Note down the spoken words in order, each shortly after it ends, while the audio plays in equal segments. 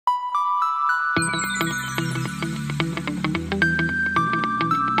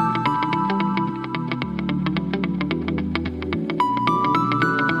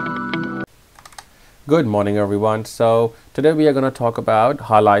Good morning everyone. So today we are going to talk about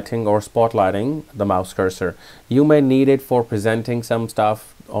highlighting or spotlighting the mouse cursor. You may need it for presenting some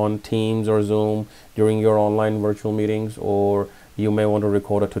stuff on Teams or Zoom during your online virtual meetings, or you may want to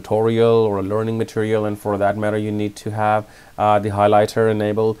record a tutorial or a learning material, and for that matter you need to have the highlighter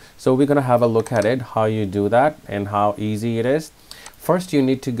enabled. So we're going to have a look at it, how you do that and how easy it is. First you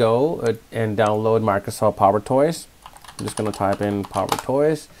need to go and download Microsoft PowerToys. I'm just going to type in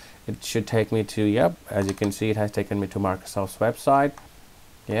PowerToys. It should take me to, yep, as you can see, it has taken me to Microsoft's website.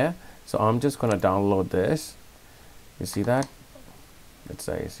 Yeah, so I'm just going to download this. You see that? It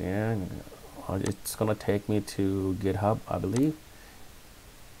says, yeah, it's going to take me to GitHub, I believe.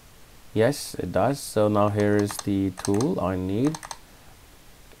 Yes, it does. So now here is the tool I need,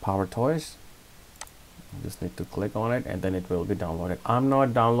 PowerToys. I just need to click on it and then it will be downloaded. I'm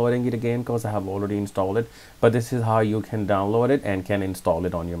not downloading it again because I have already installed it, but this is how you can download it and can install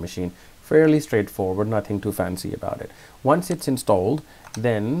it on your machine. Fairly straightforward, nothing too fancy about it. Once it's installed,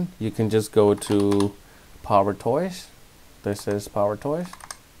 then you can just go to PowerToys. This is PowerToys.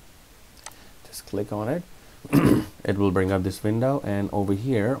 Just click on it. It will bring up this window, and over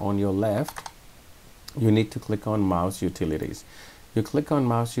here on your left you need to click on Mouse Utilities. You click on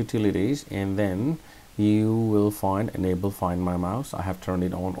Mouse Utilities and then you will find Enable Find My Mouse. I have turned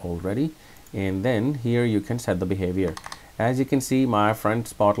it on already, and then here you can set the behavior. As you can see, my front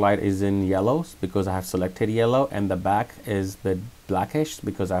spotlight is in yellows because I have selected yellow, and the back is a bit blackish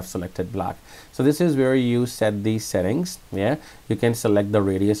because I've selected black. So this is where you set these settings. Yeah, you can select the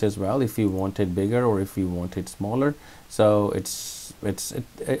radius as well if you want it bigger or if you want it smaller. So it's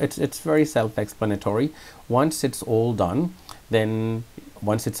very self-explanatory. Once it's all done, then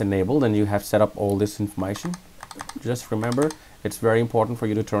once it's enabled and you have set up all this information, just remember it's very important for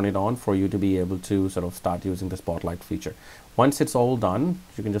you to turn it on for you to be able to sort of start using the spotlight feature. Once it's all done,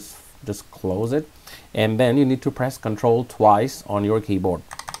 you can just close it, and then you need to press Ctrl twice on your keyboard.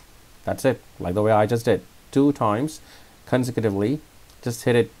 That's it, like the way I just did, 2 times consecutively. Just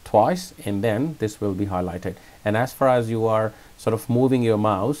hit it twice and then this will be highlighted, and as far as you are sort of moving your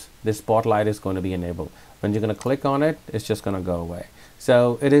mouse, this spotlight is going to be enabled. When you're going to click on it, it's just going to go away.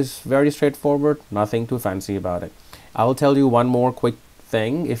 So it is very straightforward, nothing too fancy about it. I will tell you one more quick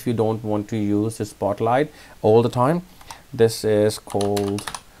thing. If you don't want to use the spotlight all the time, this is called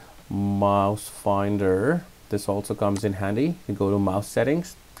Mouse Finder. This also comes in handy. You go to Mouse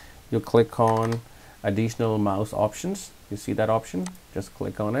Settings, you click on Additional Mouse Options. You see that option? Just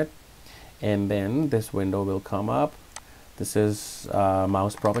click on it, and then this window will come up. This is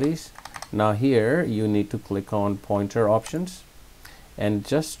Mouse Properties. Now here you need to click on Pointer Options, and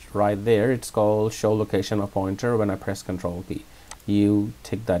just right there it's called Show Location of Pointer. When I press Control key, you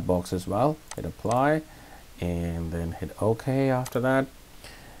tick that box as well, hit Apply, and then hit OK after that,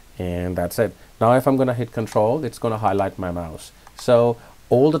 and that's it. Now if I'm gonna hit Control, it's gonna highlight my mouse. So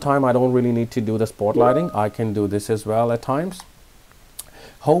all the time I don't really need to do the spotlighting. I can do this as well at times.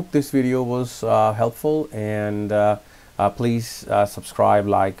 Hope this video was helpful, and please subscribe,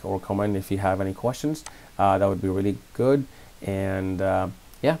 like, or comment if you have any questions. That would be really good. And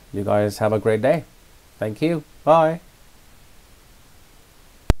yeah, you guys have a great day. Thank you. Bye.